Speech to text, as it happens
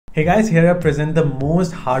Hey guys, here I present the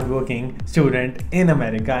most hardworking student in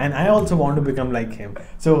America, and I also want to become like him.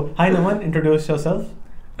 So, hi Naman, introduce yourself.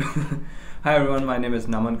 Hi everyone, my name is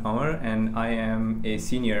Naman Kamar and I am a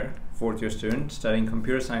senior fourth year student studying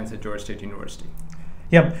computer science at Georgia State University.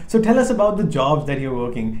 Yep. So tell us about the jobs that you're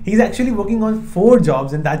working. He's actually working on 4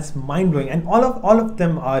 jobs, and that's mind blowing. And all of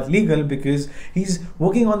them are legal because he's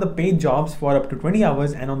working on the paid jobs for up to 20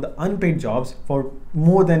 hours and on the unpaid jobs for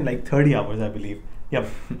more than like 30 hours, I believe. Yep.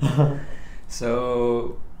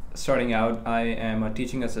 So starting out, I am a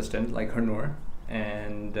teaching assistant like Hernur,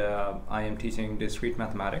 and I am teaching discrete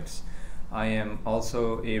mathematics. I am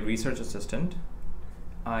also a research assistant.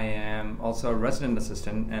 I am also a resident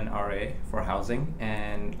assistant and RA for housing,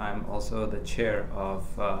 and I'm also the chair of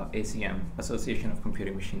ACM, Association of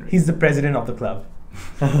Computing Machinery. He's the president of the club.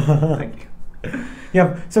 Thank you.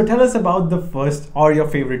 Yep. So tell us about the first or your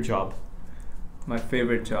favorite job. My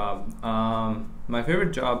favorite job. My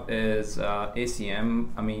favorite job is ACM.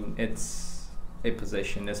 I mean, it's a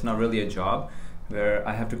position. It's not really a job, where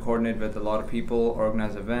I have to coordinate with a lot of people,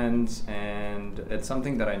 organize events, and it's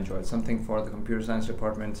something that I enjoy. It's something for the computer science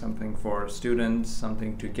department, something for students,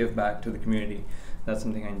 something to give back to the community. That's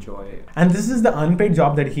something I enjoy. And this is the unpaid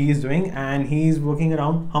job that he is doing, and he's working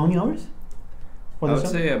around how many hours? I would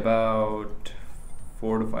say about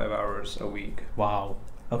 4 to 5 hours a week. Wow.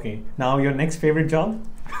 Okay. Now your next favorite job?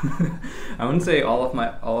 I wouldn't say all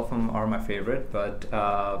of them are my favorite, but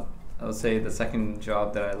I would say the second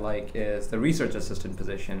job that I like is the research assistant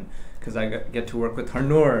position, because I get to work with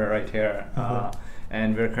Hernur right here.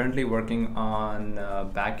 And we're currently working on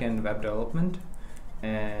back-end web development,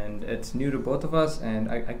 and it's new to both of us, and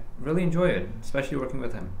I really enjoy it, especially working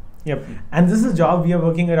with him. Yep. And this is a job we are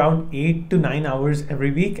working around 8 to 9 hours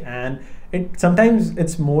every week, and sometimes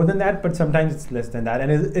it's more than that, but sometimes it's less than that.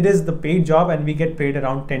 And it is the paid job, and we get paid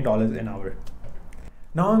around $10 an hour.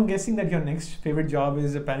 Now I'm guessing that your next favorite job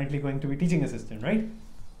is apparently going to be teaching assistant, right?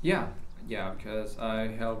 Yeah, because I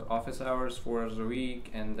held office hours 4 hours a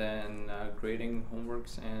week, and then grading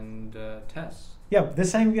homeworks and tests. Yeah,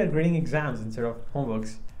 this time we are grading exams instead of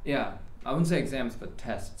homeworks. Yeah, I wouldn't say exams, but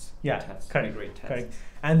tests. Yeah, tests. correct. Grade tests. Correct.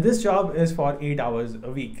 And this job is for 8 hours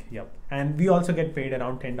a week. Yep. And we also get paid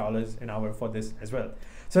around $10 an hour for this as well.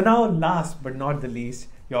 So now, last but not the least,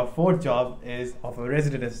 your fourth job is of a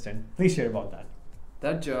resident assistant. Please share about that.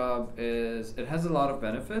 That job it has a lot of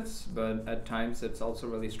benefits, but at times it's also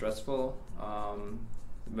really stressful.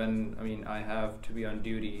 I have to be on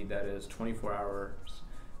duty that is 24 hours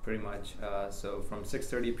pretty much. So from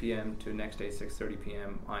 6:30 p.m. to next day 6:30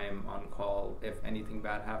 p.m. I am on call. If anything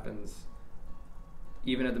bad happens,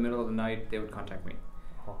 even at the middle of the night, they would contact me.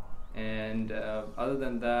 And other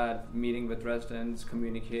than that, meeting with residents,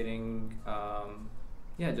 communicating,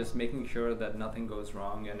 just making sure that nothing goes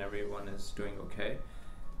wrong and everyone is doing okay.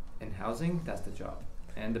 In housing, that's the job.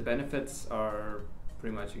 And the benefits are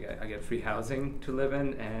pretty much I get free housing to live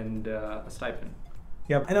in and a stipend.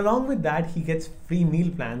 Yep. And along with that, he gets free meal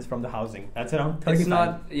plans from the housing. That's around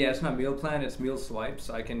 35. It's not meal plan, it's meal swipes.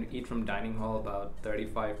 So I can eat from dining hall about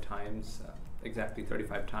 35 times, exactly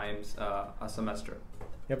 35 times a semester.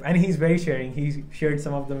 Yep, and he's very sharing. He shared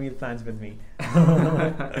some of the meal plans with me.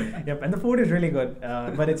 Yep, and the food is really good,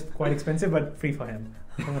 but it's quite expensive, but free for him.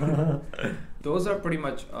 Those are pretty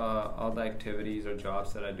much all the activities or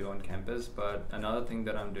jobs that I do on campus. But another thing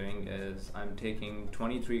that I'm doing is I'm taking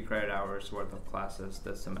 23 credit hours worth of classes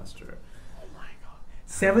this semester. Oh my God.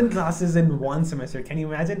 7 classes in 1 semester. Can you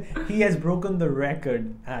imagine? He has broken the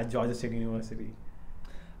record at Georgia State University.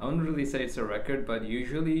 I wouldn't really say it's a record, but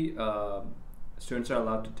usually students are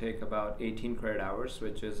allowed to take about 18 credit hours,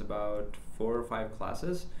 which is about 4 or 5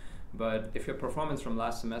 classes. But if your performance from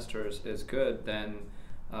last semester is good, then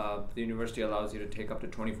the university allows you to take up to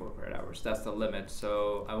 24 credit hours. That's the limit.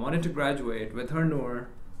 So I wanted to graduate with Hernur,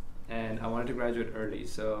 and I wanted to graduate early.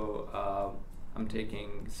 So I'm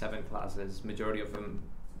taking 7 classes, majority of them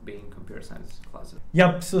being computer science classes.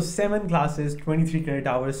 Yep, so 7 classes, 23 credit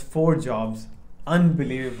hours, 4 jobs.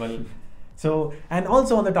 Unbelievable. So, and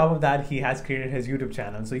also on the top of that, he has created his YouTube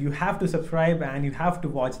channel. So you have to subscribe and you have to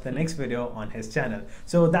watch the next video on his channel.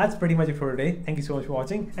 So that's pretty much it for today. Thank you so much for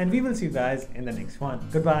watching, and we will see you guys in the next one.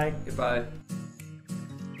 Goodbye. Goodbye.